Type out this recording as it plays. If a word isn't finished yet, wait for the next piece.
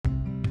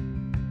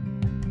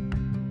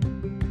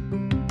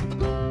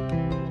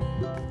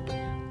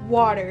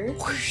water,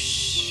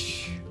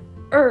 Whoosh.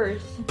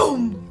 earth,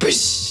 Boom.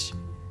 Bish.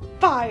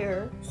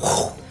 fire,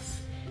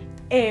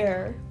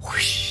 air.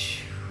 Whoosh.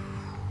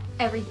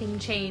 Everything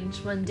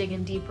changed when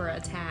Digging Deeper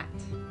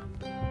attacked.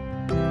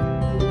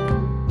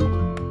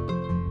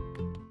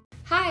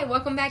 Hi,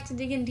 welcome back to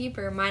Digging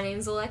Deeper. My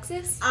name's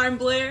Alexis. I'm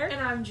Blair.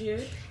 And I'm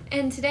Jude.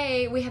 And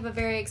today we have a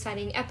very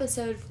exciting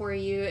episode for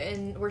you,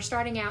 and we're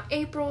starting out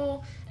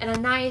April in a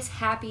nice,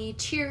 happy,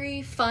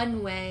 cheery,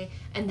 fun way,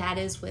 and that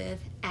is with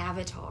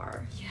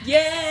Avatar.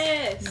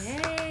 Yes.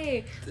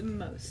 Yay! The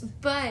most.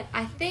 But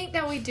I think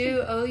that we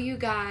do owe you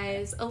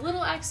guys a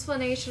little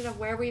explanation of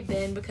where we've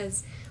been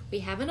because we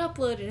haven't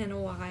uploaded in a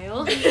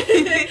while.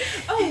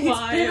 It's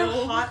been a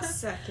hot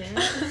second.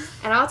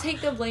 And I'll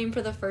take the blame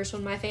for the first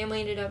one. My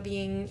family ended up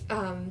being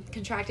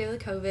contracting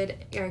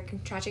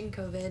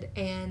COVID,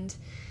 and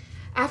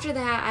after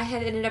that, I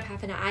had ended up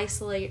having to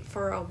isolate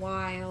for a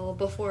while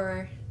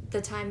before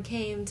the time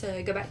came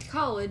to go back to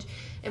college.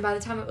 And by the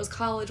time it was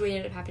college, we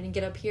ended up having to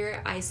get up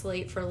here,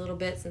 isolate for a little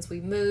bit since we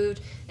moved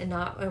and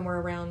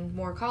we're around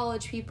more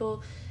college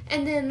people.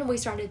 And then we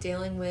started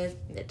dealing with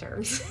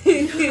midterms.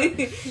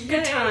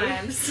 Good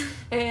times.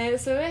 And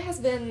so it has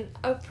been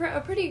a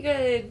pretty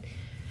good,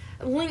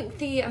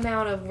 lengthy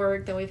amount of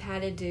work that we've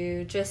had to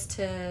do just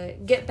to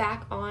get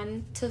back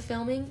on to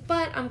filming.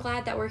 But I'm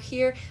glad that we're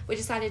here. We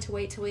decided to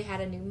wait till we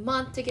had a new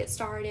month to get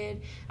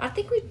started. I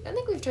think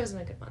we've chosen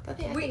a good month. I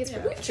think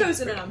We've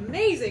chosen an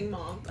amazing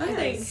month. I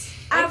think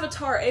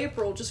Avatar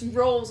April just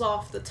rolls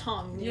off the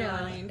tongue. You know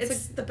what I mean?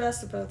 It's the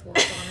best of both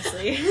worlds,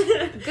 honestly.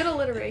 good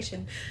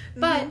alliteration.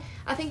 But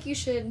I think you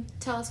should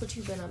tell us what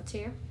you've been up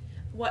to.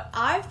 What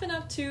I've been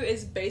up to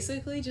is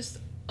basically just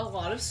a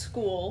lot of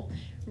school.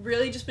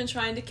 Really just been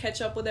trying to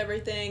catch up with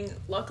everything.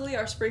 Luckily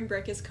our spring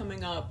break is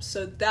coming up,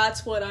 so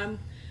that's what I'm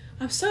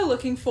so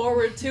looking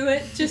forward to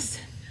it. Just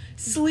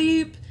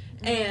sleep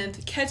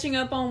and catching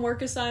up on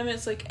work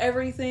assignments, like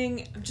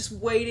everything. I'm just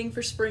waiting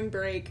for spring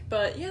break.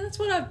 But yeah, that's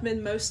what I've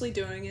been mostly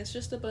doing. It's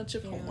just a bunch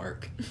of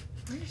homework.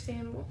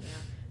 Understandable.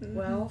 Yeah.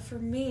 Well, for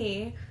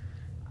me,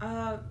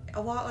 a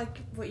lot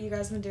like what you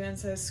guys have been doing.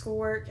 So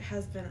schoolwork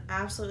has been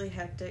absolutely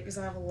hectic because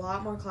I have a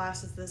lot more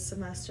classes this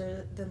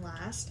semester than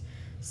last.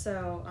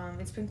 So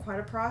it's been quite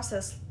a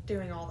process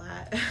doing all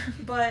that.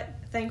 But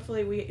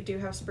thankfully we do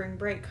have spring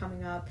break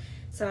coming up,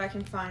 so I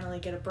can finally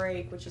get a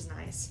break, which is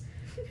nice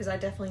because I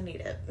definitely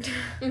need it.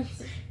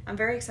 I'm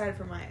very excited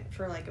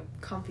for like a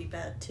comfy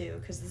bed too,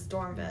 because this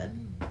dorm bed,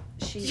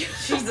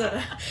 she's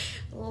a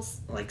little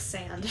like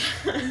sand.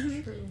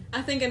 True.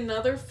 I think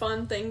another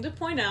fun thing to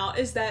point out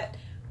is that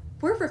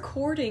we're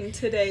recording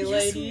today,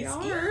 ladies.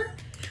 We are.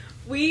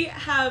 We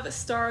have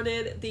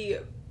started the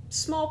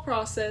small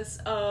process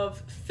of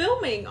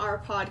filming our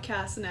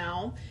podcast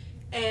now,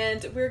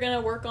 and we're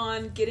gonna work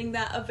on getting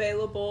that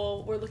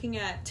available. We're looking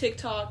at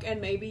TikTok and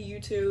maybe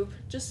YouTube,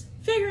 just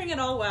figuring it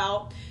all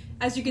out.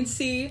 As you can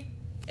see,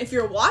 if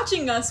you're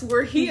watching us,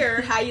 we're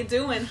here. How you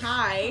doing?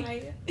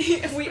 Hi.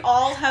 We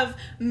all have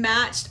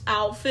matched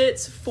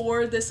outfits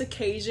for this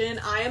occasion.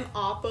 I am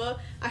Appa.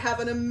 I have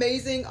an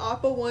amazing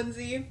Appa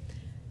onesie.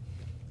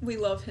 We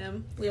love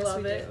him. We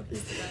love it. Do.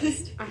 He's the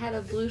best. I had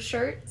a blue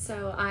shirt,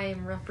 so I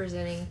am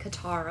representing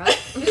Katara.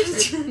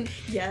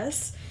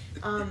 Yes.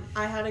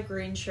 I had a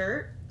green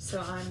shirt, so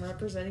I'm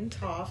representing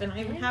Toph, and I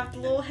even have the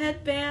little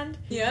headband.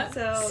 Yeah.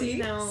 So,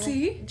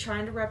 See?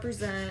 trying to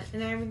represent,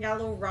 and I even got a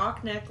little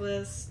rock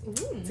necklace.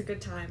 Ooh. It's a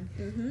good time.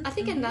 Mm-hmm. I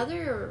think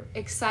another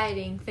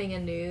exciting thing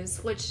in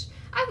news, which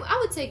I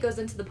would say goes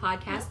into the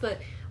podcast, but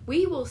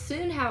we will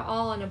soon have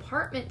all an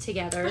apartment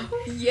together.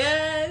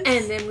 Yes.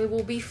 And then we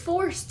will be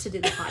forced to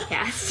do the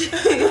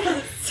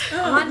podcast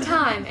on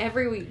time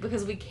every week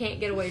because we can't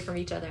get away from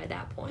each other at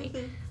that point.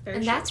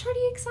 And that's pretty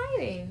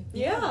exciting.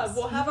 Yeah, Yes.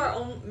 we'll have our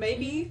own,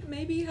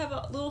 maybe have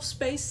a little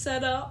space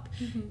set up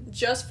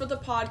just for the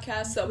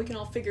podcast so that we can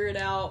all figure it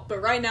out.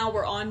 But right now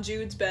we're on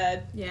Jude's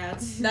bed. Yeah,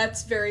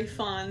 That's very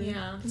fun.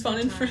 Yeah, it's Fun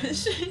a and good time.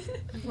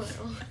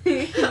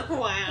 fresh.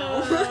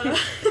 Wow.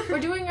 We're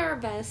doing our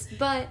best,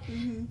 but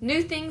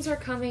new things are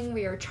coming.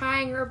 We are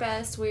trying our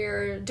best.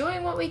 We're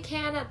doing what we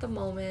can at the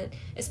moment,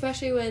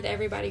 especially with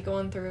everybody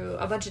going through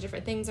a bunch of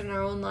different things in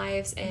our own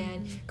lives.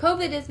 And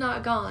COVID is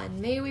not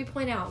gone. May we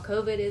point out,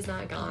 COVID is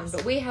not gone,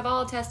 but we have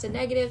all tested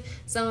negative.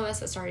 Some of us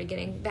have started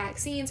getting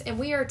vaccines, and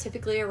we are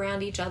typically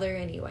around each other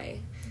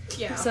anyway.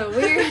 Yeah. So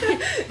we're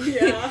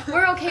Yeah.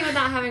 we're okay with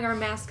not having our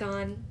mask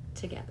on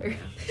together.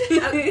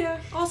 Yeah.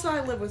 Also,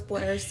 I live with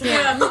Blair, so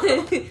Yeah.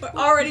 We're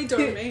already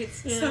dorm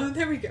mates, so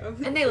there we go.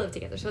 And they live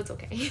together, so it's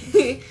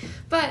okay.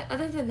 But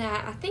other than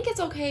that, I think it's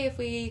okay if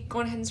we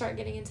go ahead and start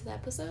getting into the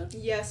episode.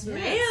 Yes, ma'am.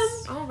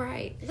 Yes. All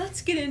right.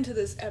 Let's get into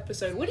this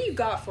episode. What do you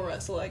got for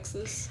us,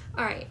 Alexis?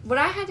 All right. What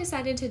I had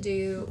decided to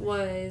do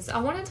was I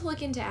wanted to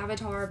look into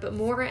Avatar, but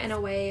more in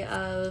a way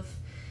of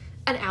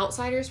an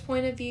outsider's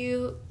point of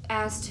view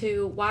as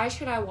to why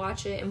should I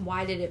watch it and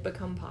why did it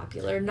become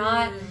popular.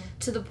 Not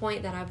to the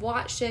point that I've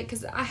watched it,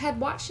 because I had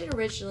watched it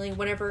originally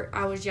whenever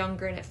I was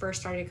younger and it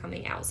first started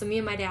coming out. So me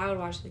and my dad would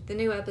watch like the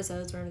new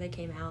episodes whenever they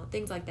came out,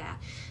 things like that.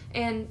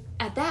 And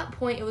at that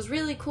point, it was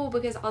really cool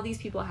because all these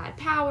people had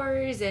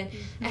powers and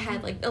it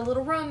had like a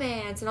little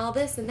romance and all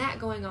this and that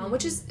going on,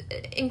 which is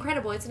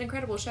incredible. It's an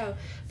incredible show.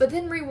 But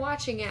then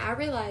rewatching it, I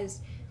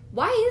realized,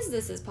 why is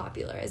this as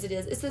popular as it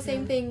is? It's the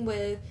same thing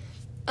with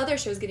other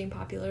shows getting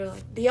popular,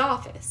 like The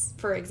Office,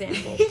 for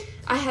example.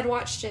 I had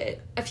watched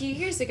it a few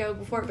years ago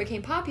before it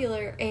became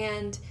popular,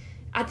 and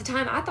at the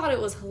time I thought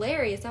it was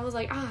hilarious. I was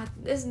like,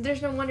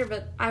 there's no wonder,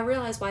 but I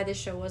realized why this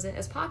show wasn't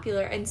as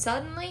popular, and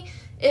suddenly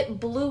it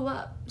blew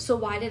up. So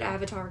why did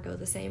Avatar go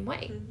the same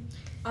way?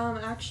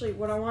 Actually,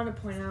 what I want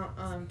to point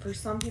out, for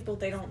some people,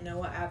 they don't know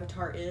what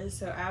Avatar is.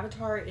 So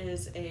Avatar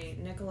is a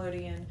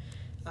Nickelodeon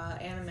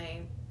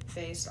anime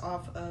based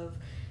off of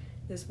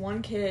this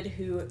one kid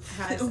who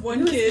has...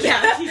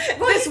 Yeah, he's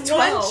this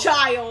one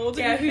child.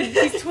 Yeah,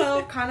 he's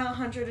 12, kind of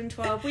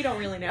 112. We don't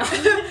really know.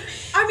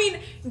 I mean,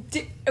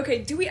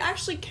 do we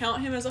actually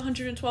count him as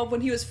 112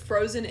 when he was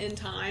frozen in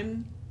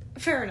time?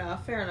 Fair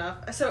enough.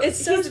 So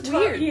it's so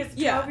weird. He's a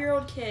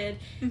 12-year-old kid,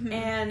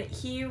 and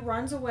he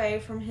runs away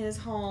from his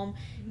home,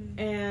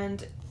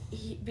 and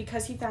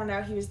because he found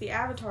out he was the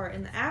Avatar,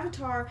 and the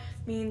Avatar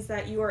means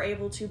that you are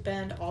able to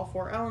bend all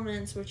 4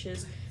 elements, which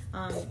is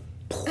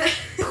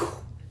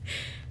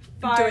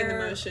fire, doing the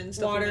motions,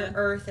 water,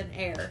 earth, and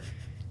air.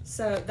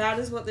 So that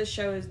is what this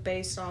show is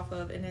based off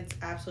of, and it's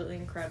absolutely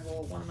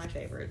incredible. One of my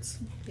favorites.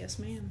 Yes,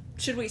 ma'am.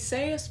 Should we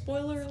say a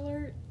spoiler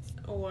alert,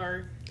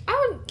 or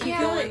I would,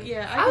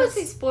 I would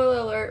say spoiler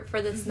alert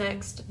for this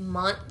next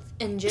month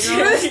in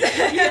general.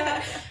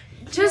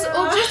 Just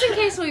in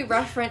case we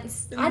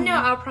reference. I know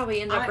I'll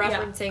probably end up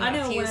referencing I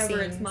know a few whenever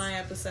scenes. it's my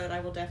episode, I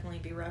will definitely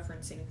be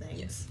referencing things.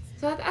 Yes.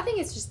 So I think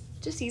it's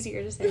just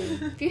easier to say.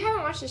 If you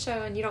haven't watched the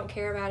show and you don't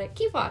care about it,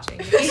 keep watching.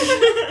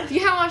 If you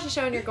haven't watched the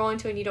show and you're going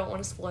to and you don't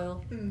want to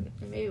spoil,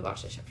 maybe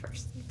watch the show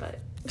first. But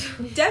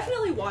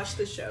definitely watch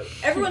the show.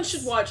 Everyone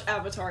should watch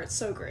Avatar. It's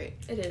so great.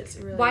 It is.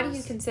 It really why is. do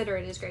you consider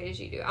it as great as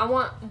you do? I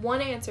want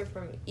one answer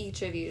from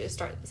each of you to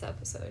start this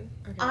episode.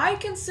 Okay. I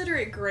consider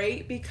it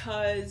great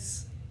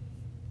because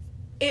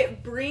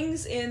it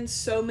brings in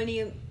so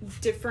many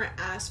different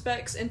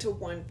aspects into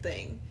one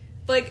thing.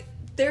 Like,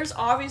 there's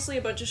obviously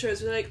a bunch of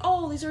shows where they're like,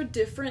 oh, these are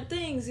different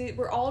things.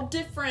 We're all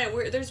different.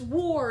 There's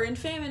war and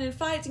famine and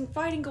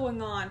fighting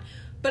going on.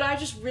 But I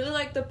just really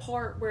like the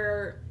part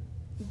where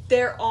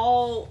they're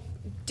all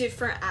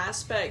different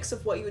aspects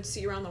of what you would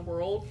see around the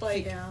world.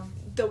 Like,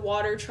 the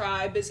Water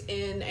Tribe is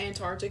in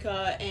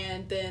Antarctica,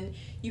 and then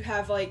you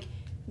have, like,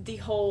 the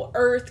whole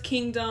Earth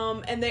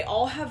Kingdom, and they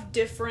all have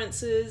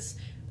differences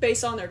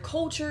based on their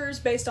cultures,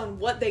 based on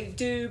what they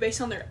do,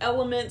 based on their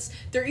elements.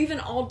 They're even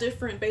all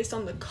different based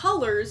on the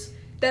colors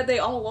that they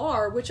all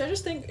are, which I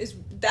just think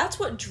that's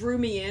what drew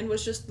me in,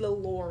 was just the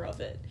lore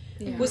of it.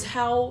 Was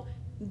how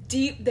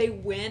deep they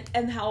went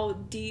and how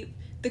deep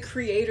the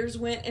creators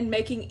went in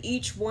making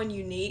each one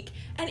unique.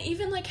 And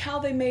even like how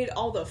they made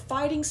all the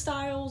fighting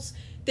styles.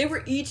 They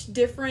were each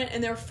different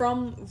and they're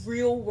from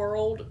real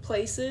world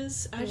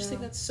places. I just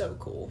think that's so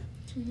cool.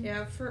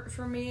 Yeah,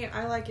 for me,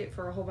 I like it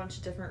for a whole bunch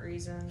of different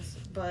reasons,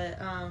 but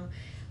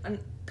I'm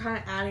kind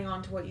of adding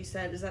on to what you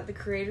said, is that the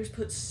creators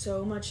put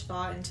so much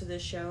thought into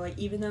this show. Like,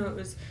 even though it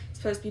was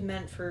supposed to be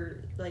meant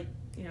for, like,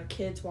 you know,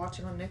 kids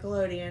watching on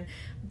Nickelodeon,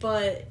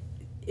 but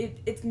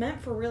it's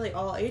meant for really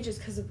all ages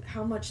because of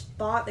how much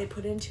thought they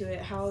put into it,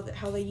 how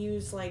they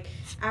use, like,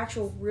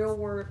 actual real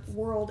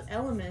world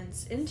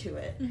elements into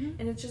it.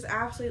 And it's just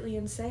absolutely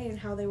insane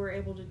how they were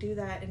able to do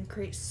that and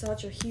create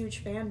such a huge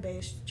fan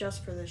base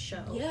just for this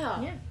show.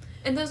 Yeah.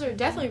 And those are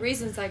definitely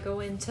reasons that go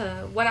into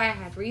what I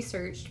had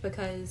researched,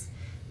 because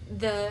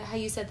how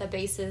you said the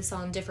basis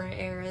on different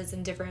eras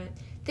and different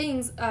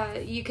things,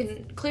 you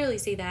can clearly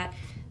see that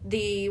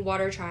the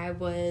Water Tribe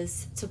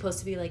was supposed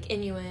to be like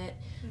Inuit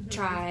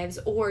tribes,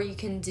 or you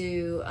can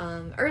do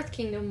Earth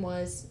Kingdom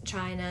was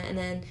China, and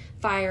then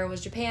Fire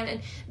was Japan,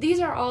 and these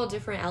are all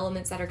different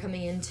elements that are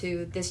coming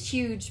into this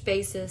huge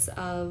basis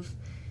of,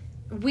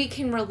 we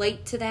can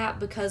relate to that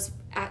because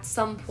at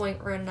some point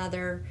or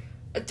another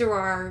through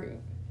our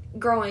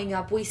growing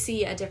up, we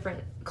see a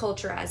different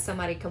culture as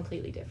somebody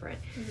completely different.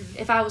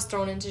 If I was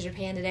thrown into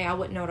Japan today, I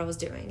wouldn't know what I was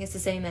doing. It's the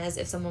same as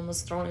if someone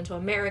was thrown into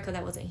America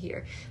that wasn't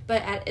here.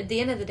 But at the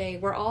end of the day,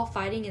 we're all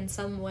fighting in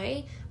some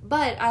way.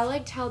 But I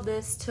liked how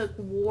this took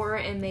war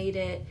and made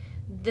it,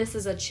 this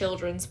is a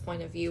children's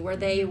point of view, where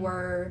they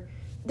were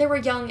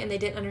young and they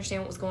didn't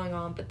understand what was going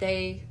on, but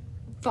they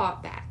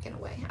fought back in a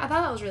way. I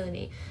thought that was really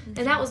neat.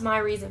 And that was my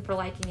reason for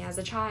liking it as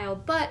a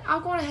child. But I'll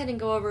go on ahead and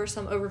go over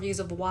some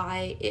overviews of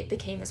why it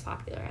became as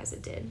popular as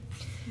it did.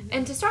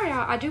 And to start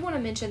out, I do want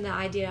to mention the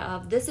idea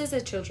of, this is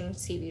a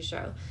children's TV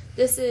show.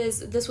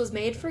 This was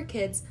made for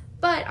kids,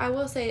 but I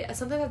will say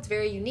something that's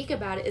very unique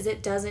about it is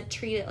it doesn't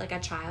treat it like a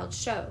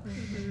child's show.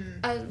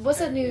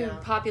 What's a new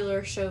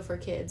popular show for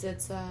kids?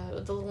 It's the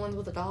one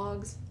with the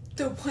dogs.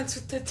 The ones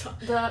with the tongue.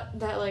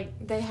 That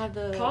like they have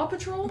the Paw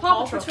Patrol?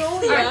 Paw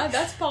Patrol. Yeah,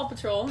 that's Paw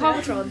Patrol. Paw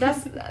Patrol.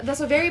 That's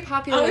a very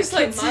popular. I was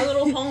like kids- My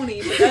Little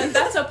Pony, but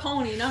that's a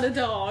pony, not a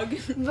dog.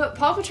 But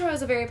Paw Patrol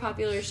is a very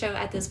popular show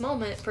at this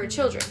moment for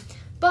children.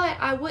 But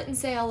I wouldn't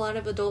say a lot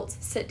of adults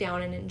sit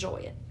down and enjoy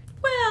it.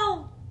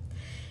 Well,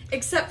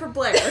 Except for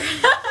Blair.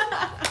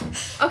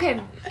 Okay,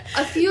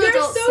 a few they're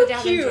adults so sit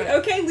down cute. and enjoy it.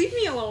 Okay, leave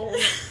me alone.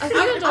 A few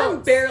I'm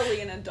adults.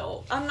 barely an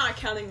adult. I'm not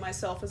counting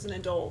myself as an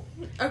adult.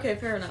 Okay,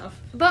 fair enough.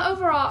 But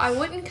overall, I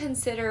wouldn't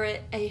consider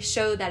it a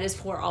show that is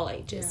for all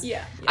ages.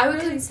 Yeah. I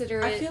would consider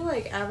it. I feel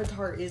like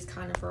Avatar is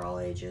kind of for all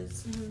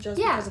ages, just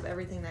Yeah. because of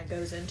everything that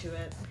goes into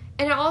it.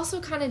 And it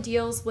also kind of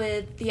deals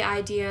with the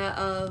idea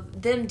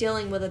of them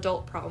dealing with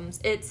adult problems.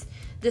 It's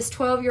this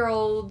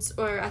 12-year-old,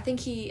 or I think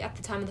he, at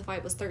the time of the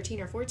fight, was 13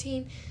 or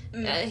 14.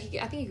 I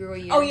think he grew a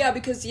year. Oh, yeah,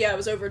 because, it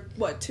was over,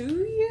 2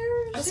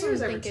 years? I think it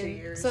was over 2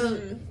 years. So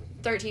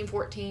 13,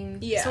 14,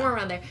 Yeah. somewhere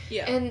around there.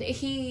 Yeah. And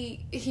he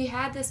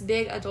had this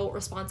big adult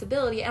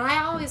responsibility, and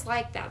I always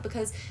liked that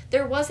because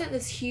there wasn't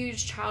this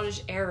huge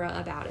childish era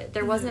about it.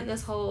 There wasn't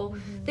this whole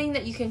thing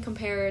that you can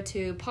compare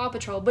to Paw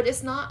Patrol, but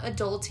it's not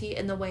adulty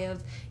in the way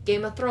of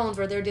Game of Thrones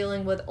where they're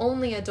dealing with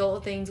only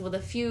adult things with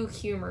a few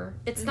humor.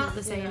 It's not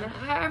the same. Yeah.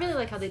 And I really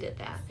like how they did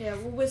that. Yeah,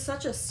 well, with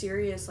such a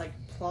serious, like,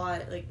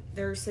 plot, like,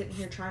 they're sitting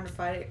here trying to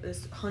fight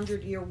this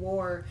 100-year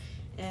war,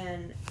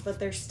 but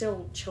they're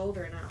still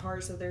children at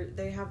heart, so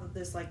they have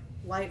this, like,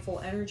 lightful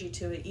energy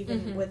to it,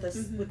 even with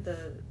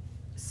the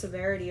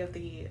severity of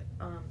the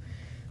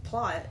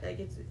plot. Like,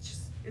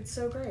 it's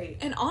so great.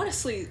 And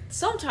honestly,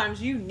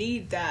 sometimes you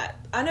need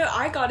that. I know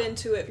I got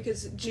into it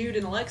because Jude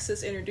and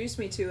Alexis introduced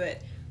me to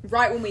it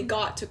right when we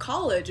got to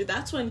college. And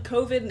that's when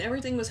COVID and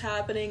everything was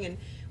happening. And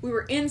we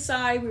were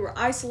inside, we were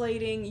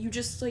isolating. You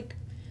just, like,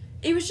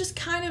 it was just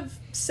kind of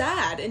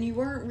sad. And you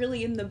weren't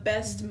really in the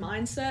best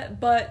mindset.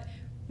 But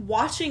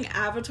watching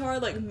Avatar,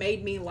 like,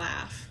 made me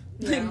laugh.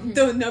 Yeah. Like,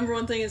 the number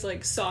one thing is,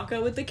 like,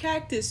 Sokka with the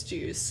cactus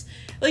juice.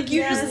 Like,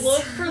 you just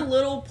look for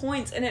little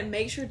points, and it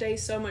makes your day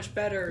so much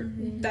better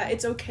that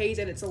it's okay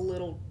that it's a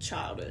little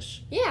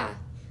childish. Yeah.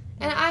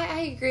 And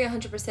I agree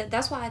 100%.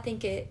 That's why I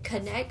think it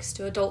connects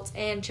to adults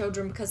and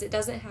children, because it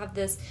doesn't have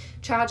this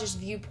childish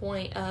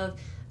viewpoint of,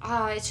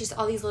 it's just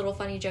all these little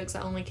funny jokes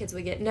that only kids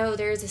would get. No,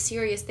 there is a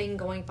serious thing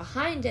going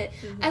behind it,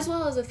 as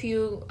well as a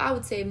few, I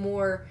would say,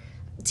 more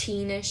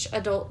teenish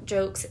adult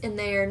jokes in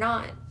there.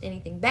 Not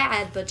anything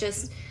bad, but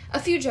just a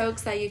few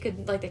jokes that you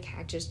could, like the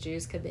cactus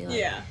juice could be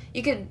like,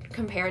 you could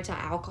compare it to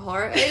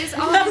alcohol. It's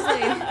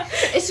honestly,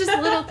 it's just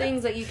little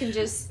things that you can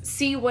just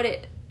see what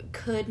it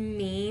could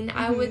mean,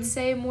 I would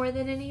say, more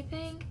than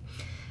anything.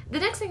 The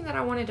next thing that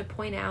I wanted to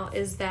point out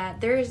is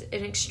that there's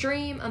an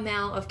extreme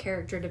amount of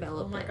character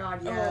development. Oh my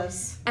god,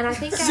 yes. And I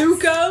think that's,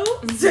 Zuko!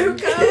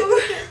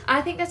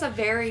 I think that's a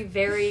very,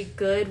 very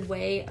good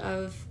way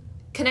of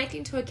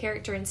connecting to a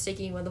character and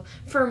sticking with them.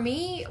 For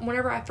me,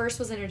 whenever I first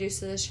was introduced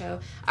to this show,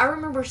 I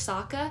remember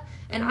Sokka,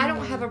 and I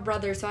don't have a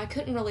brother, so I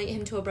couldn't relate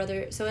him to a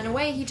brother. So in a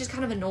way, he just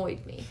kind of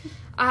annoyed me.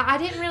 I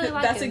didn't really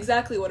like That's him.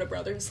 exactly what a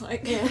brother's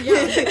like. Yeah.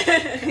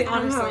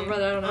 Honestly. I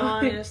don't know.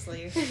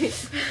 Honestly.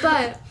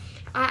 But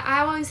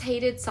I always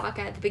hated Sokka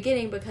at the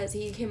beginning because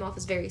he came off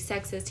as very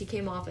sexist. He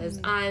came off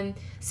as I'm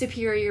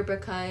superior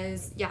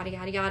because yada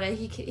yada yada.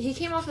 He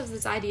came off as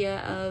this idea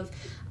of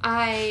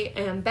I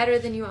am better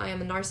than you. I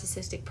am a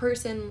narcissistic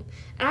person,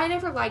 and I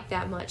never liked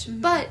that much.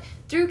 But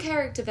through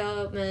character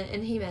development,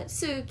 and he met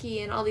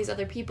Suki and all these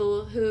other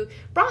people who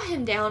brought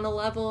him down a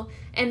level,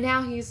 and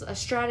now he's a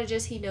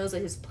strategist. He knows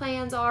what his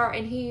plans are,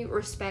 and he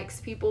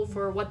respects people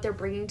for what they're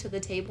bringing to the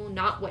table,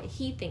 not what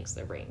he thinks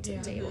they're bringing to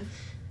the table.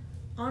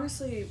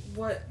 Honestly,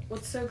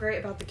 what's so great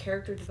about the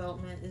character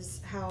development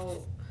is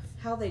how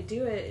they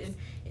do it, and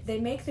they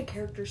make the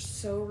characters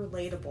so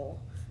relatable.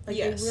 Like,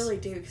 they really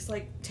do. Because,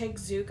 like, take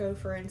Zuko,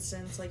 for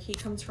instance. Like, he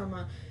comes from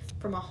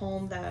a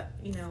home that,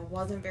 you know,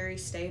 wasn't very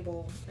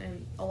stable.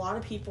 And a lot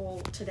of people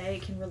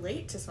today can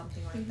relate to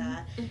something like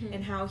that.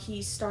 And how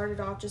he started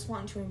off just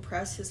wanting to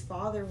impress his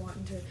father,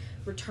 wanting to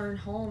return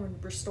home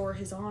and restore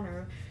his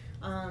honor.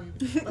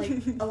 Like,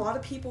 a lot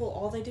of people,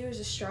 all they do is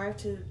just strive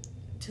to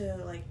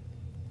like,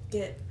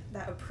 get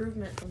that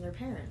approval from their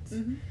parents.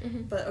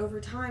 But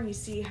over time, you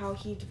see how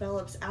he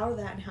develops out of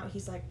that and how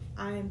he's like,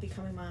 I am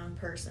becoming my own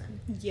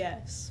person.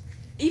 Yes.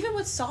 Even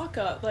with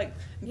Sokka, like,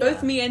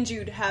 both me and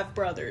Jude have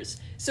brothers.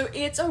 So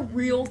it's a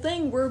real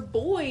thing where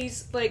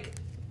boys, like,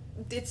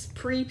 it's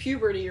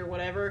pre-puberty or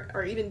whatever,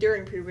 or even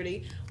during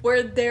puberty,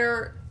 where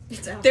they're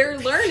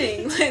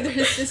learning. Like,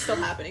 this is still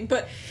happening,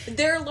 but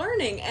they're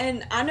learning.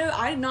 And I know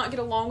I did not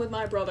get along with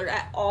my brother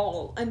at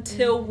all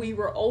until we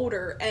were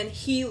older, and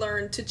he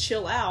learned to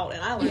chill out,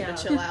 and I learned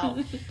to chill out.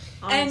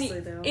 Honestly,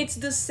 and though. it's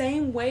the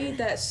same way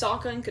that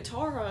Sokka and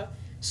Katara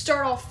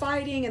start off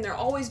fighting, and they're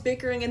always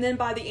bickering, and then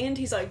by the end,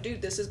 he's like,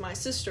 dude, this is my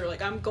sister.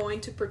 Like, I'm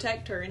going to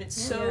protect her. And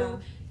it's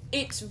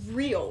it's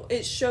real.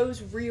 It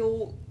shows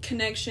real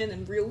connection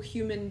and real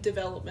human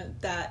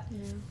development that...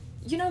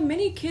 you know,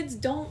 many kids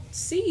don't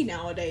see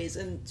nowadays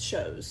in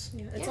shows.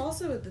 Yeah, it's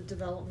also the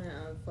development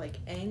of,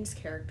 like, Aang's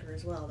character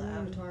as well, the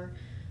Avatar.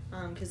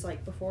 Because,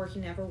 like, before he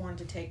never wanted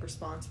to take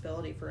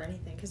responsibility for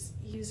anything because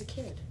he was a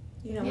kid.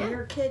 You know, Yeah. when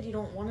you're a kid, you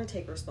don't want to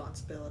take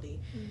responsibility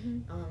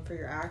for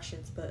your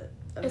actions, but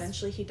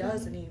eventually he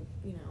does, and he,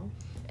 you know.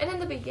 And in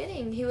the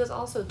beginning, he was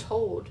also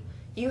told,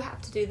 you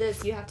have to do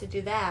this, you have to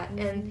do that.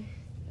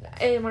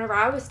 And whenever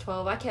I was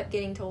 12, I kept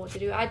getting told what to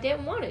do. I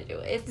didn't want to do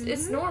it.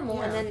 It's normal.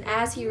 Yeah. And then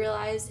as he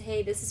realized,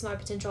 hey, this is my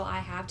potential, I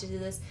have to do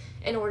this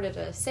in order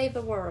to save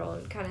the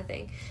world, kind of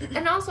thing.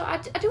 And also, I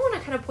do want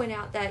to kind of point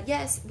out that,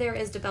 yes, there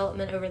is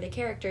development over the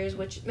characters,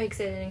 which makes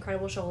it an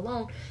incredible show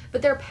alone,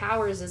 but their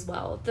powers as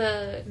well.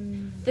 The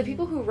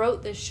people who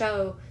wrote this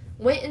show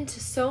went into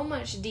so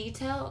much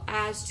detail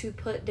as to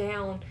put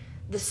down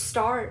the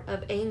start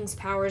of Aang's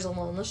powers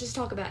alone. Let's just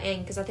talk about Aang,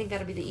 because I think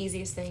that'll be the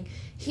easiest thing.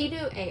 He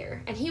knew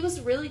air, and he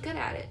was really good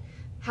at it.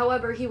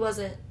 However, he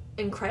wasn't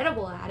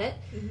incredible at it.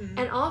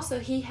 And also,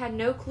 he had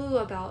no clue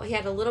about, he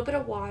had a little bit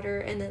of water,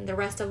 and then the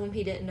rest of them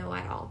he didn't know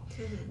at all.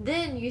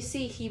 Then you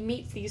see he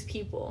meets these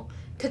people.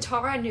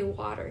 Katara knew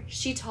water.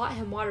 She taught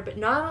him water, but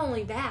not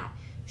only that,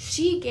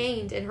 she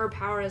gained in her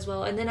power as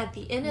well. And then at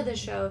the end of the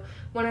show,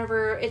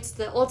 whenever it's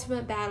the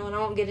ultimate battle, and I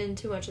won't get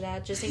into too much of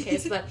that just in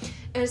case, but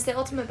it's the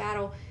ultimate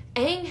battle,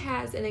 Aang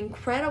has an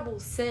incredible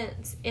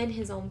sense in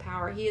his own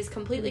power. He is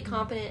completely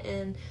competent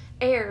in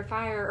air,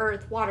 fire,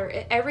 earth,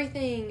 water.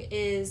 Everything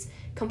is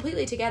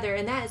completely together,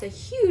 and that is a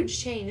huge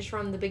change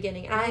from the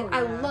beginning. And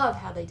I love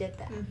how they did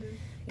that.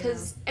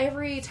 Because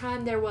every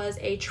time there was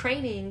a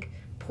training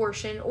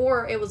portion,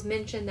 or it was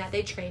mentioned that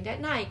they trained at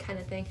night kind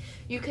of thing,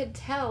 you could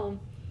tell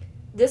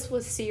this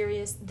was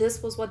serious,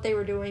 this was what they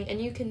were doing,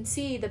 and you can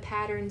see the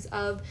patterns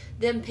of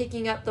them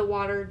picking up the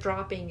water,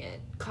 dropping it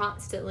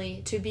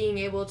constantly to being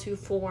able to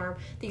form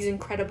these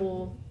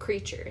incredible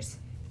creatures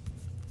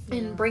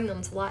and bring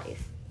them to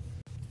life.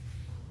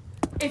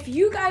 If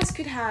you guys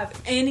could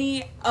have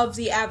any of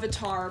the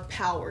Avatar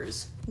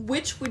powers,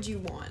 which would you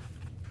want?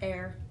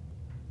 Air.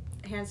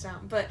 Hands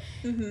down. But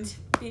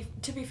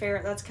to be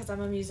fair, that's because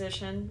I'm a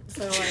musician,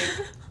 so,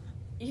 like...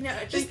 You know,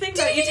 just think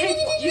about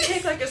it. You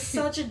take like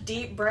such a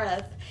deep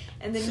breath,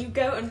 and then you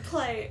go and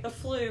play a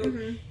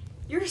flute.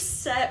 You're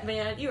set,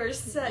 man. You are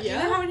set.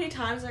 Yeah. You know how many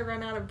times I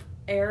run out of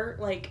air,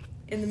 like,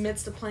 in the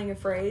midst of playing a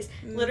phrase?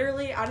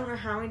 Literally, I don't know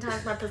how many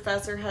times my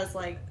professor has,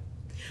 like,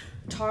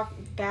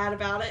 talked bad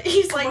about it.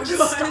 He's like,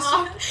 just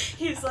stop.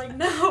 He's like,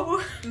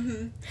 no.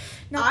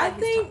 Not I that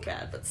he's think talked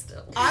bad, but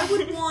still. I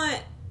would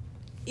want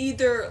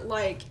either,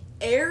 like,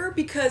 air,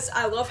 because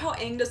I love how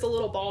Aang does the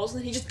little balls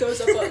and he just goes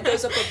up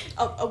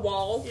a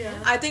wall. Yeah.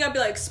 I think I'd be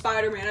like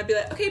Spider-Man. I'd be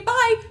like, okay,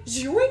 bye.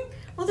 Zoing.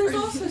 Well, there's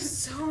also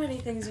so many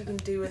things you can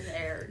do with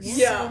air.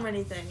 Yeah. So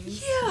many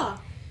things. Yeah.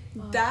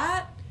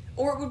 That,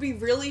 or it would be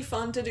really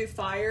fun to do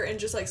fire and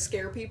just, like,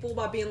 scare people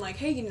by being like,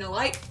 hey, you know,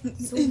 light.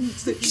 It's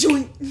like,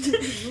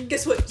 zoing.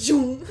 Guess what?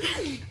 Zoom.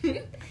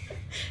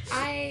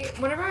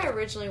 Whenever I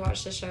originally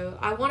watched the show,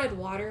 I wanted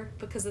water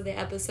because of the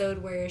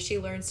episode where she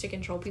learns to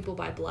control people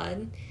by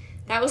blood.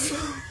 That was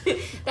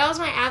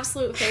my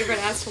absolute favorite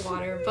as to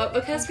water. But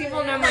because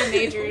people know my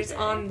majors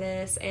on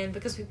this, and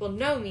because people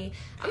know me,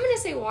 I'm gonna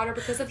say water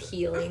because of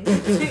healing. We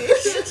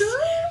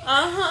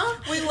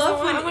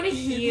love when I want to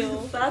heal.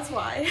 That's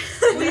why.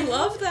 We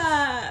love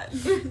that.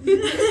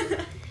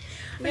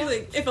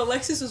 Like, if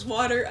Alexis was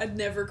water, I'd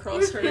never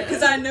cross her,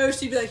 because I know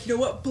she'd be like, you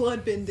know what,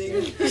 blood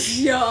bending.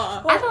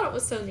 Yeah. I thought it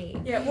was so neat.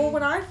 Yeah, well,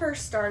 when I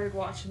first started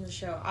watching the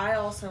show, I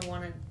also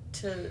wanted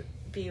to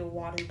be a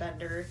water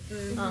bender,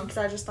 because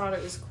I just thought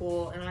it was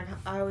cool, and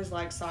I always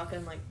liked Sokka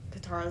and, like,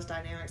 Katara's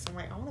dynamics. I'm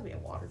like, I want to be a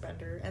water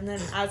bender. And then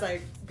as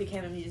I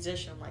became a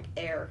musician, I'm like,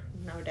 air,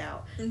 no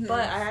doubt.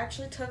 But I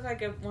actually took,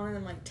 like, one of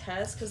them, like,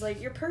 tests, because, like,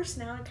 your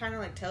personality kind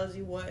of, like, tells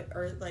you what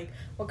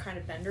kind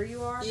of bender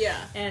you are. Yeah.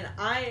 And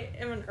I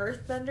am an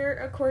earth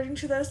bender according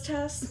to those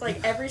tests.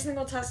 Like, every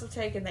single test I've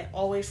taken, they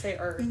always say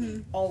earth.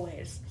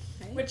 Always.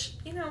 Right. Which,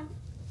 you know,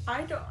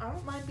 I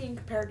don't mind being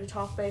compared to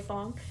Toph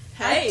Beifong.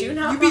 Hey, I do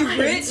not you be mind.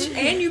 rich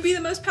and you be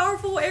the most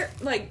powerful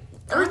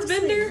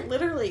earthbender.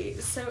 Literally,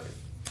 so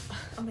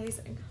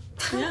amazing.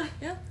 Yeah.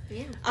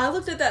 I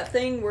looked at that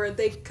thing where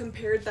they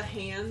compared the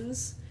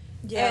hands.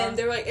 Yeah. And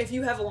they're like, if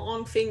you have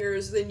long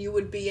fingers, then you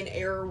would be in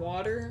air or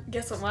water.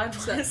 Guess what mine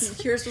was?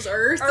 So yours was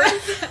earth.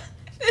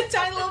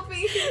 Tiny little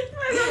feet.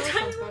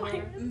 Tiny little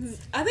hands.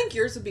 I think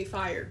yours would be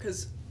fire,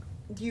 because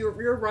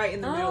you're right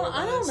in the middle of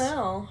I don't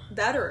know.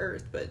 That or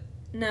earth, but...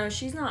 No,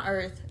 she's not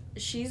earth.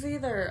 She's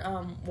either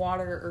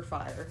water or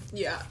fire.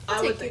 Yeah, I'd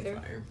I would take think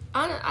either.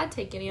 fire. I'd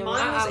take any of them.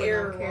 Mine was I would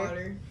air not or care.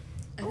 water.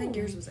 I think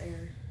yours was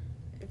air,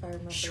 if I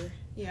remember.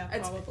 Yeah,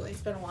 probably.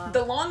 It's been a while.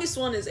 The longest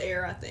one is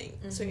air, I think.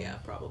 So yeah,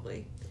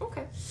 probably.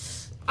 Okay.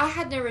 I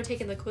had never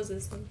taken the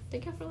quizzes, so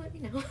thank you for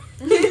letting me know.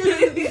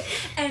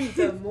 And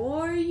the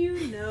more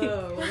you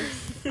know.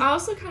 I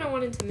also kind of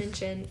wanted to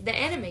mention the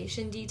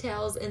animation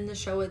details in the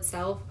show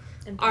itself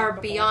are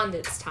Impeccable. beyond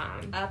its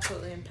time.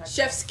 Absolutely impeccable.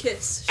 Chef's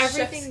kiss.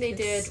 Everything Chef's they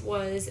kiss. did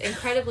was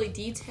incredibly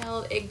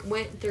detailed. It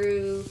went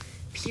through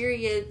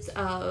periods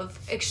of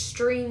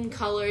extreme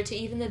color to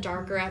even the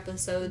darker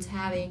episodes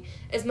having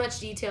as much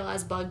detail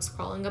as bugs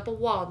crawling up a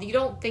wall. You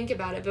don't think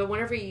about it, but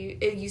whenever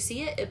you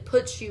see it, it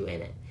puts you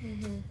in it.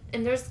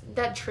 And there's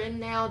that trend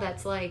now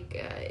that's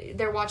like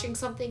they're watching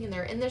something and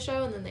they're in the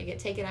show and then they get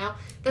taken out.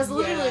 That's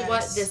literally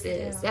what this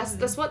is. Yeah.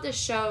 That's what this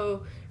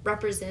show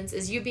represents,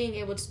 is you being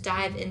able to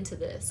dive into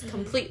this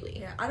completely.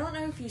 Yeah, I don't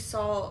know if you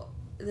saw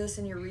this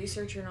in your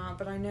research or not,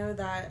 but I know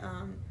that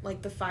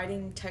like the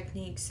fighting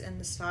techniques and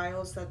the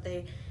styles that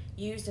they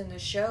used in the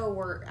show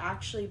were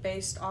actually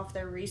based off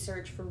their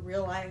research for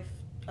real life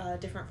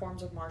different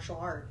forms of martial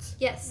arts.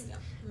 Yes.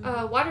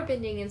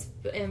 Waterbending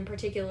in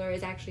particular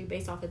is actually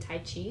based off of Tai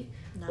Chi,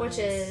 which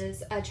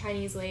is a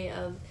Chinese way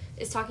of,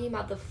 is talking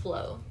about the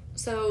flow.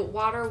 So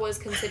water was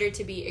considered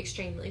to be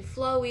extremely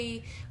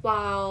flowy,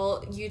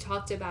 while you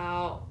talked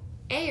about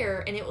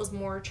air and it was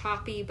more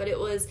choppy, but it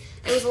was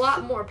a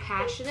lot more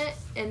passionate,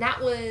 and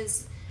that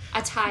was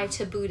a tie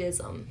to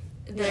Buddhism,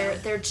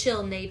 their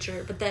chill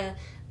nature. But the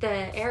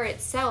air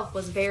itself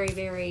was very,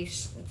 very,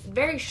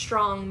 very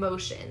strong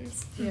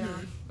motions. Yeah,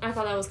 I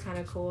thought that was kind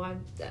of cool.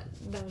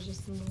 That was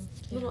just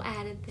a little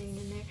added thing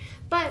in there.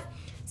 But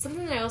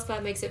something else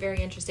that makes it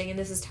very interesting, and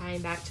this is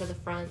tying back to the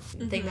front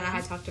thing that I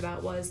had talked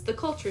about, was the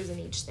cultures in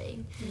each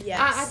thing. Yes.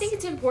 I think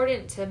it's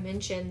important to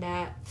mention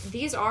that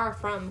these are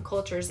from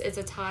cultures. It's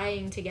a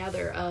tying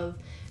together of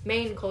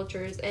main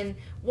cultures, and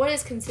what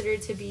is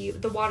considered to be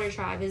the water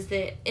tribe is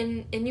the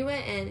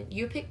Inuit and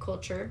Yupik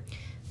culture,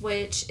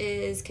 which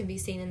can be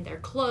seen in their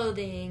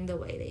clothing, the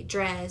way they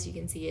dress. You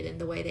can see it in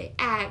the way they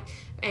act,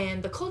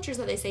 and the cultures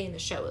that they say in the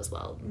show as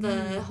well.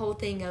 The whole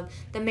thing of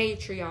the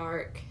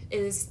matriarch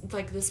is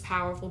like this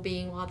powerful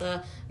being, while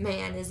the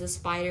man is this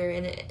fighter,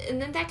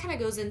 and then that kind of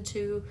goes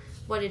into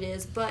what it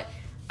is. But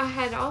I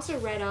had also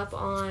read up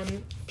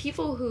on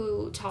people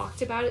who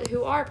talked about it,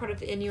 who are part of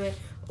the Inuit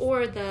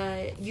or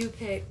the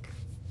Yupik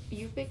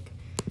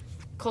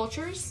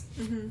cultures.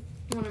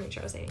 I want to make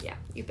sure I was saying it. Yeah,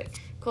 Yupik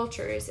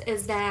cultures,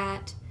 is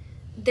that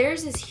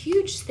there's this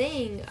huge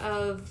thing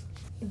of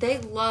they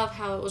love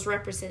how it was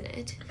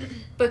represented,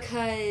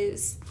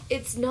 because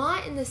it's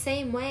not in the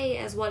same way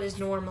as what is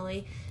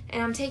normally.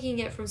 And I'm taking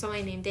it from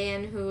somebody named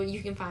Dan, who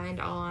you can find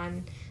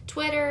on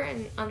Twitter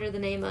and under the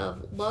name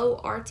of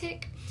Low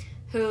Arctic,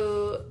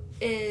 who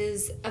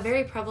is a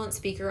very prevalent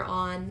speaker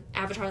on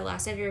Avatar: The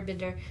Last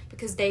Airbender,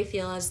 because they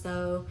feel as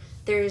though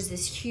there's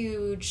this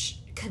huge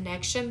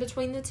connection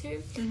between the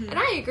two. And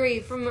I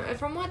agree, from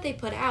what they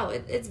put out,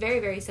 it's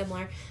very, very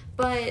similar.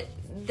 But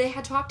they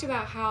had talked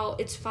about how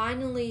it's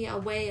finally a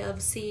way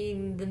of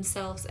seeing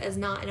themselves as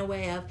not in a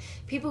way of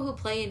people who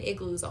play in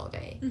igloos all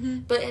day,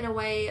 but in a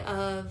way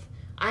of,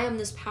 I am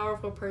this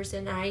powerful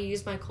person and I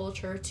use my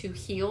culture to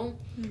heal,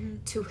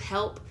 to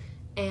help,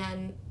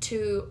 and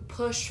to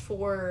push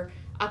for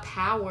a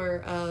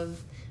power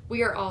of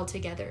we are all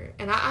together.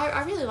 And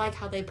I really like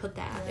how they put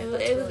that. Yeah,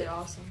 that's really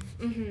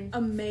awesome.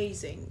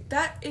 Amazing.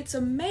 It's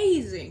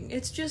amazing.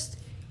 It's just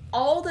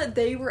all that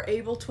they were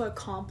able to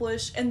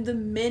accomplish, and the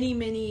many,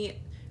 many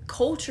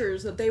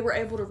cultures that they were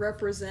able to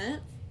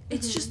represent.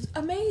 It's just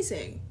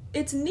amazing.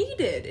 It's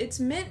needed.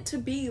 It's meant to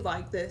be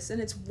like this, and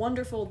it's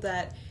wonderful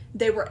that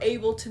they were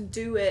able to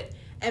do it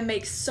and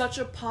make such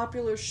a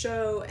popular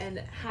show and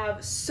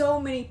have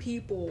so many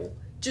people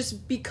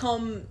just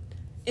become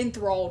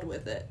enthralled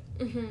with it.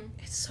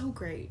 It's so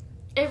great.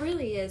 It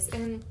really is.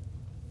 And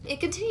it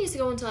continues to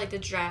go into like the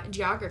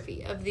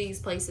geography of these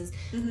places,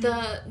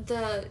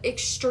 the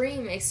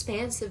extreme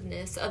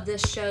expansiveness of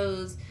this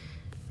show's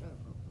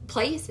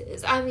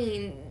places. I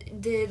mean,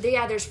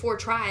 there's 4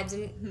 tribes,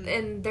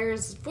 and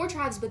there's 4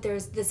 tribes, but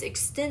there's this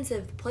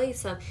extensive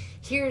place of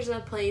here's a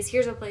place.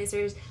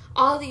 There's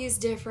all these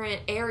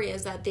different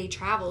areas that they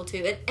travel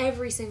to, and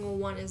every single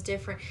one is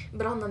different.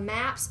 But on the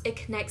maps, it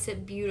connects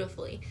it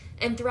beautifully.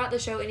 And throughout the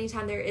show,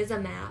 anytime there is a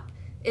map,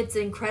 it's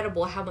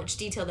incredible how much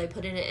detail they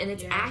put in it, and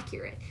it's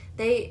accurate.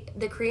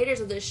 The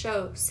creators of this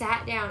show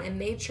sat down and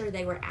made sure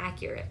they were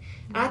accurate.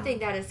 And I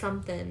think that is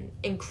something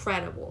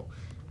incredible.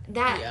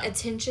 That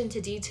attention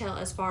to detail,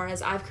 as far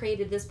as I've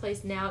created this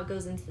place, now it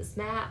goes into this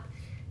map,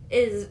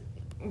 is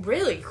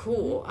really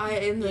cool.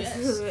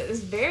 It's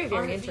very,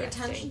 very interesting. The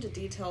attention to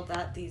detail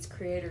that these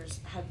creators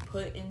have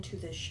put into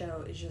this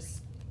show is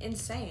just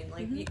insane.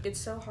 Like, it's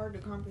so hard to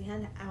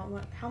comprehend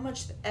how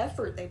much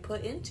effort they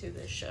put into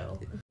this show.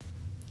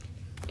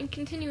 And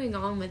continuing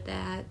on with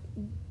that,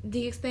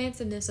 the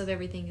expansiveness of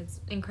everything is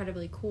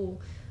incredibly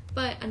cool.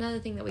 But another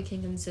thing that we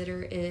can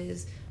consider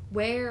is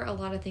where a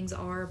lot of things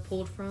are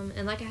pulled from.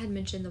 And like I had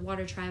mentioned, the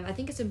Water Tribe, I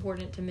think it's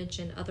important to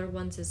mention other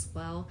ones as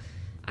well.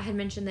 I had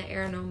mentioned the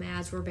Air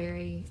Nomads were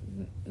very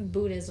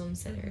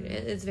Buddhism-centered.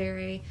 It's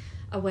very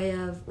a way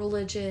of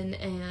religion,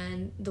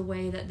 and the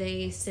way that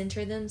they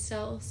center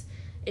themselves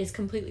is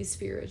completely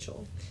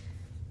spiritual.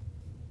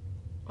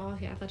 Oh,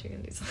 yeah, I thought you were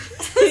going to do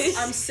something.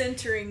 I'm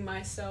centering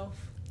myself.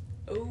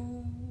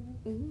 Ooh.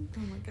 Ooh. Oh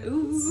my god.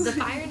 Ooh. The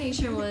Fire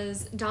Nation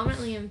was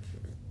dominantly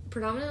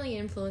predominantly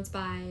influenced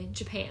by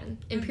Japan,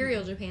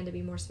 Imperial Japan to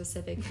be more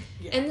specific.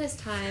 Yeah. In this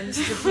time,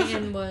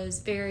 Japan was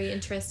very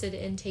interested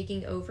in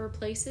taking over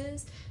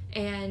places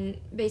and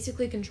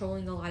basically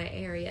controlling a lot of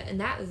area,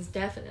 and that is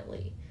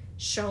definitely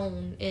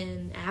shown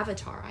in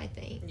Avatar, I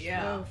think.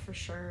 Yeah. Oh, for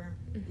sure.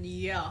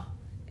 Yeah.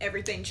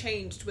 Everything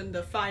changed when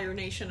the Fire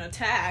Nation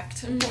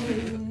attacked.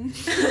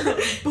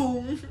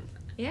 Boom.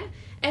 Yeah,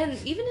 and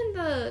even in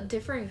the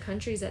different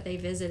countries that they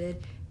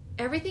visited,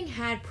 everything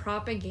had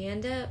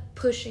propaganda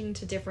pushing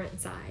to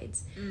different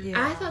sides.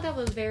 Yeah. I thought that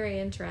was very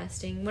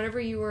interesting. Whenever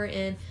you were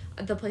in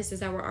the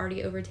places that were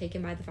already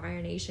overtaken by the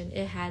Fire Nation,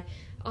 it had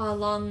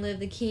long live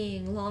the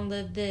king, long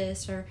live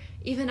this, or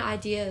even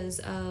ideas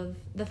of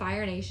the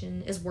Fire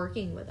Nation is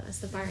working with us.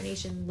 The Fire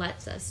Nation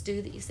lets us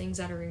do these things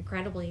that are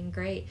incredibly and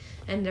great,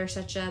 and they're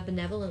such a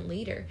benevolent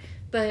leader.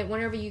 But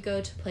whenever you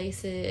go to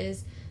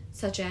places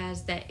such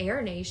as the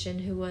Air Nation,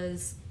 who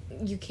was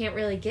you can't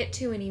really get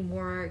to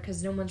anymore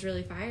because no one's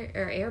really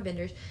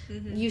airbenders,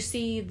 you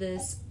see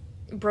this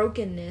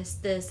brokenness,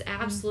 this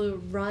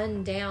absolute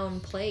run down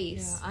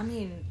place. Yeah, I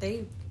mean,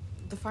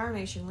 the Fire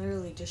Nation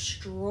literally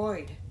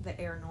destroyed the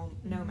air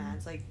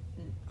nomads. Like,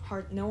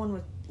 no one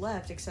was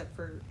left except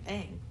for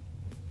Aang.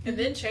 And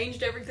then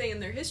changed everything in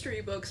their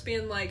history books,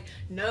 being like,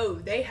 no,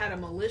 they had a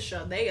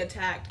militia, they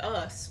attacked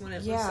us, when it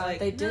was like,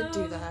 they did no,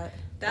 do that.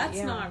 That's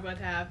not what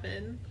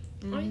happened.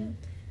 Oh, yeah.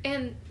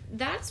 And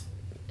that's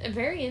a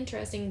very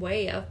interesting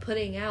way of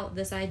putting out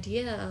this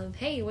idea of,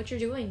 hey, what you're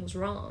doing was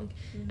wrong.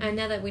 And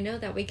now that we know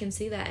that, we can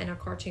see that in a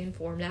cartoon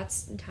form.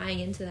 That's tying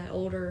into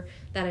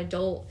that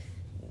adult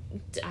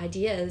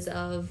ideas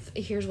of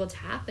here's what's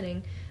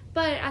happening.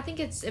 But I think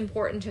it's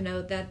important to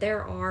note that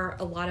there are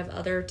a lot of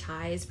other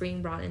ties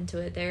being brought into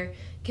it. There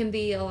can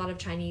be a lot of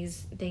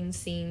Chinese things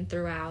seen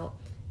throughout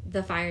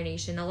the Fire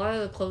Nation. A lot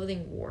of the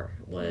clothing wore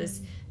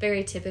was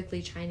very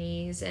typically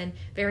Chinese and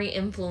very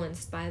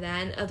influenced by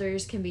that. And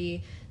others can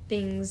be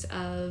things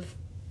of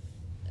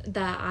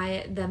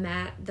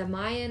the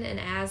Mayan and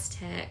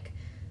Aztec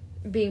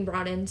being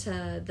brought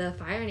into the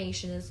Fire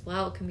Nation as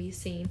well can be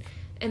seen.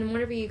 And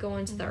whenever you go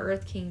into the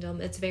Earth Kingdom,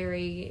 it's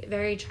very,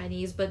 very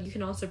Chinese, but you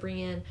can also bring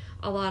in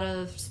a lot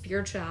of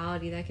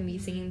spirituality that can be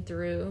seen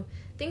through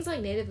things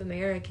like Native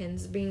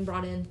Americans being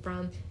brought in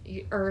from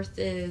Earth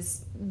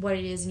is what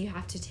it is, and you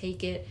have to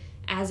take it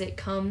as it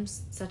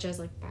comes, such as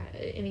like by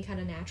any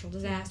kind of natural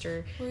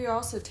disaster. Well, you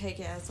also take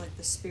it as like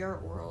the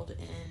spirit world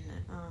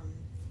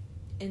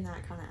in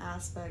that kind of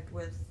aspect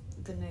with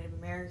the Native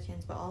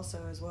Americans, but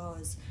also as well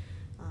as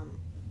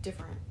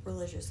different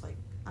religious, like,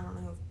 I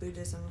don't know if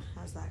Buddhism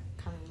has that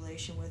kind of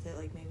relation with it,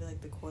 like maybe like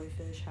the koi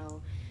fish,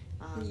 how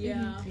you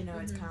know,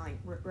 it's kind of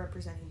like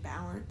representing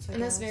balance, I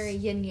And guess. that's very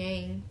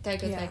yin-yang. That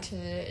goes back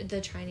to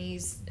the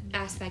Chinese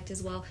aspect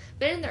as well.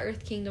 But in the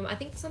Earth Kingdom, I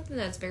think something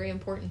that's very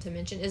important to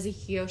mention is the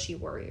Kyoshi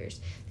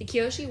warriors. The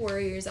Kyoshi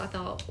warriors, I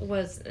thought,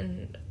 was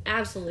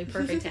absolutely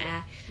perfect to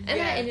add. And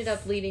that ended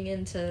up leading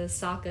into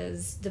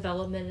Sokka's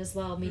development as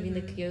well, meeting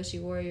the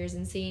Kyoshi warriors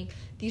and seeing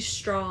these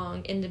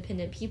strong,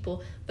 independent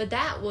people. But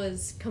that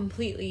was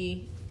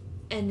completely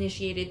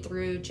initiated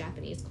through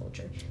Japanese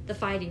culture. The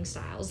fighting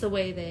styles, the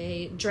way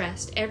they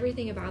dressed,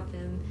 everything about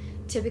them,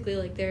 typically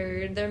like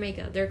their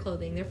makeup, their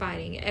clothing, their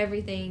fighting,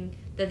 everything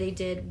that they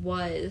did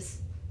was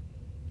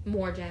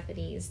more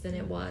Japanese than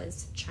it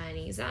was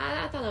Chinese.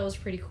 I thought that was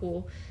pretty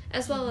cool.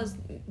 As well as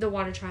the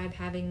Water Tribe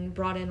having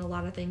brought in a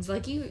lot of things.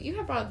 Like you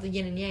have brought up the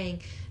yin and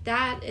yang.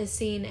 That is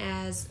seen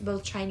as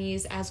both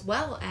Chinese as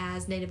well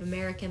as Native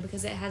American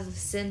because it has a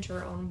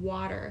center on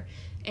water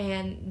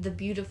and the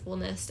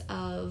beautifulness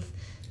of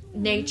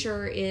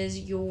nature's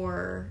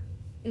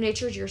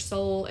your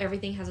soul.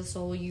 Everything has a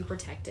soul. You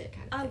protect it.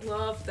 Kind of I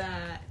love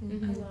that.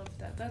 I love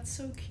that. That's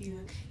so cute.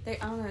 I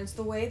don't know. It's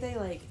the way they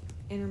like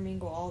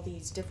intermingle all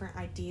these different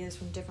ideas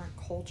from different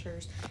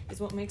cultures is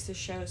what makes the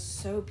show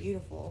so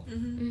beautiful.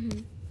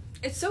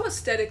 It's so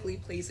aesthetically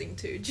pleasing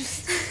too.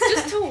 Just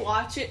to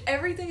watch it,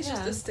 everything's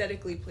just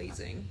aesthetically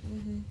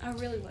pleasing. I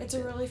really like it. It's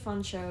a really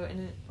fun show,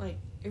 and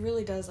it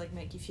really does like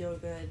make you feel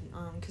good.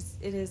 Because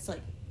it is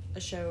like a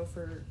show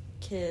for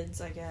kids,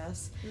 I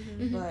guess,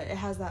 but it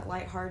has that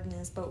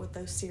lightheartedness, but with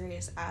those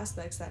serious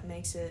aspects that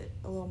makes it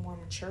a little more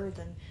mature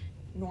than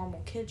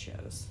normal kid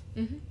shows.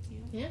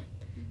 Yeah.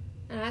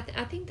 And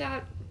I think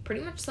that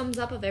pretty much sums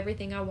up of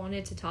everything I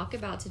wanted to talk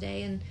about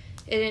today, and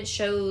it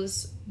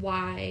shows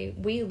why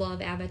we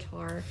love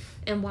Avatar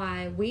and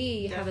why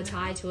we have a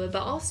tie to it,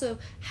 but also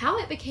how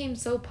it became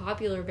so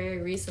popular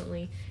very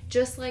recently.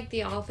 Just like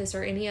The Office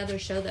or any other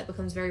show that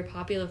becomes very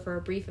popular for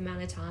a brief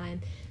amount of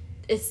time,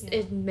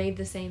 it made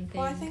the same thing.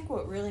 Well, I think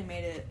what really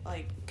made it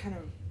like kind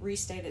of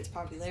restate its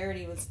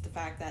popularity was the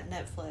fact that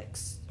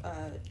Netflix.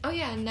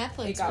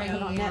 Netflix. It got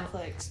put on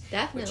Netflix,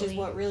 definitely, which is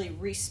what really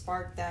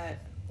re-sparked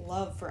that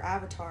love for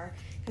Avatar.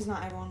 Because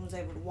not everyone was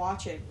able to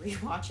watch it and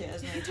rewatch it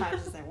as many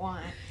times as they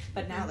want,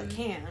 but now they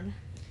can.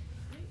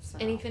 So.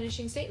 Any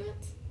finishing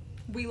statements?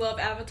 We love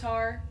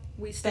Avatar.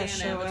 we stand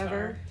Best show Avatar.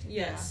 ever.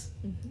 Yes.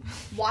 Yeah.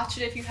 Watch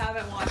it if you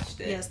haven't watched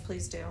it. Yes,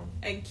 please do.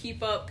 And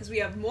keep up, because we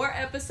have more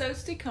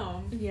episodes to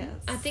come. Yes.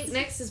 I think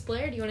next is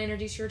Blair. Do you want to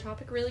introduce your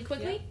topic really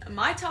quickly? Yeah.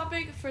 My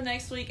topic for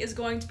next week is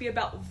going to be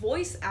about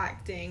voice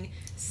acting,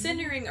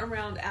 centering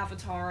around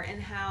Avatar,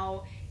 and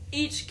how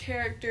each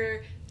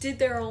character did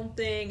their own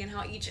thing, and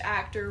how each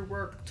actor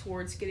worked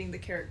towards getting the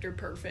character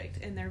perfect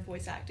in their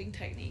voice acting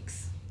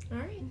techniques. All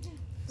right.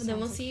 Well, then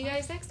we'll see you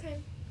guys next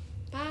time.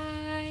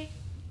 Bye.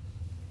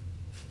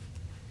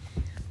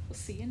 We'll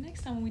see you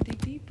next time when we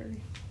dig deeper.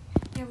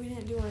 Yeah, we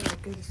didn't do any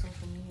good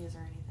social medias or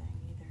anything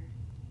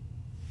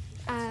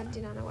either. I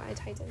do not know why I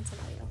typed in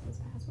somebody else's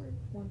password.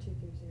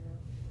 1230.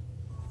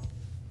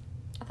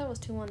 I thought it was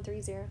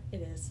 2130.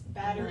 It is.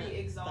 Battery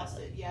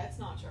exhausted. Yeah, it's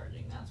not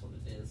charging. That's what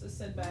it is. It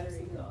said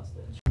battery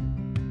exhausted.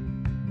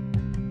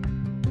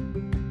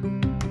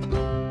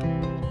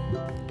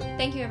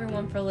 Thank you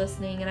everyone for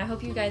listening, and I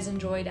hope you guys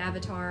enjoyed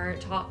Avatar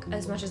Talk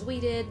as much as we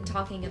did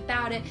talking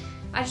about it.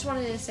 I just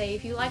wanted to say,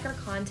 if you like our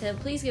content,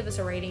 please give us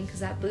a rating, because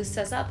that boosts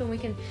us up and we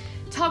can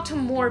talk to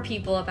more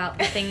people about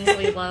the things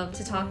we love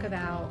to talk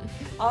about.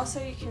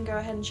 Also, you can go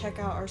ahead and check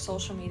out our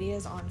social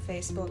medias on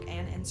Facebook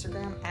and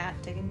Instagram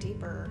at Digging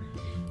Deeper.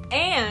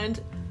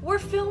 And we're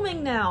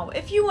filming now.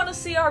 If you want to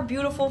see our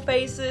beautiful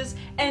faces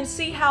and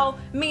see how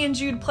me and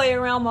Jude play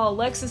around while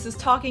Alexis is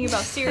talking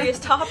about serious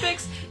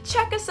topics,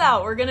 check us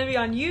out. We're going to be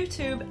on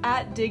YouTube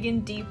at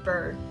Digging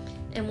Deeper.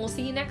 And we'll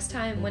see you next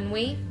time when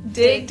we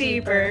Dig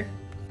deeper.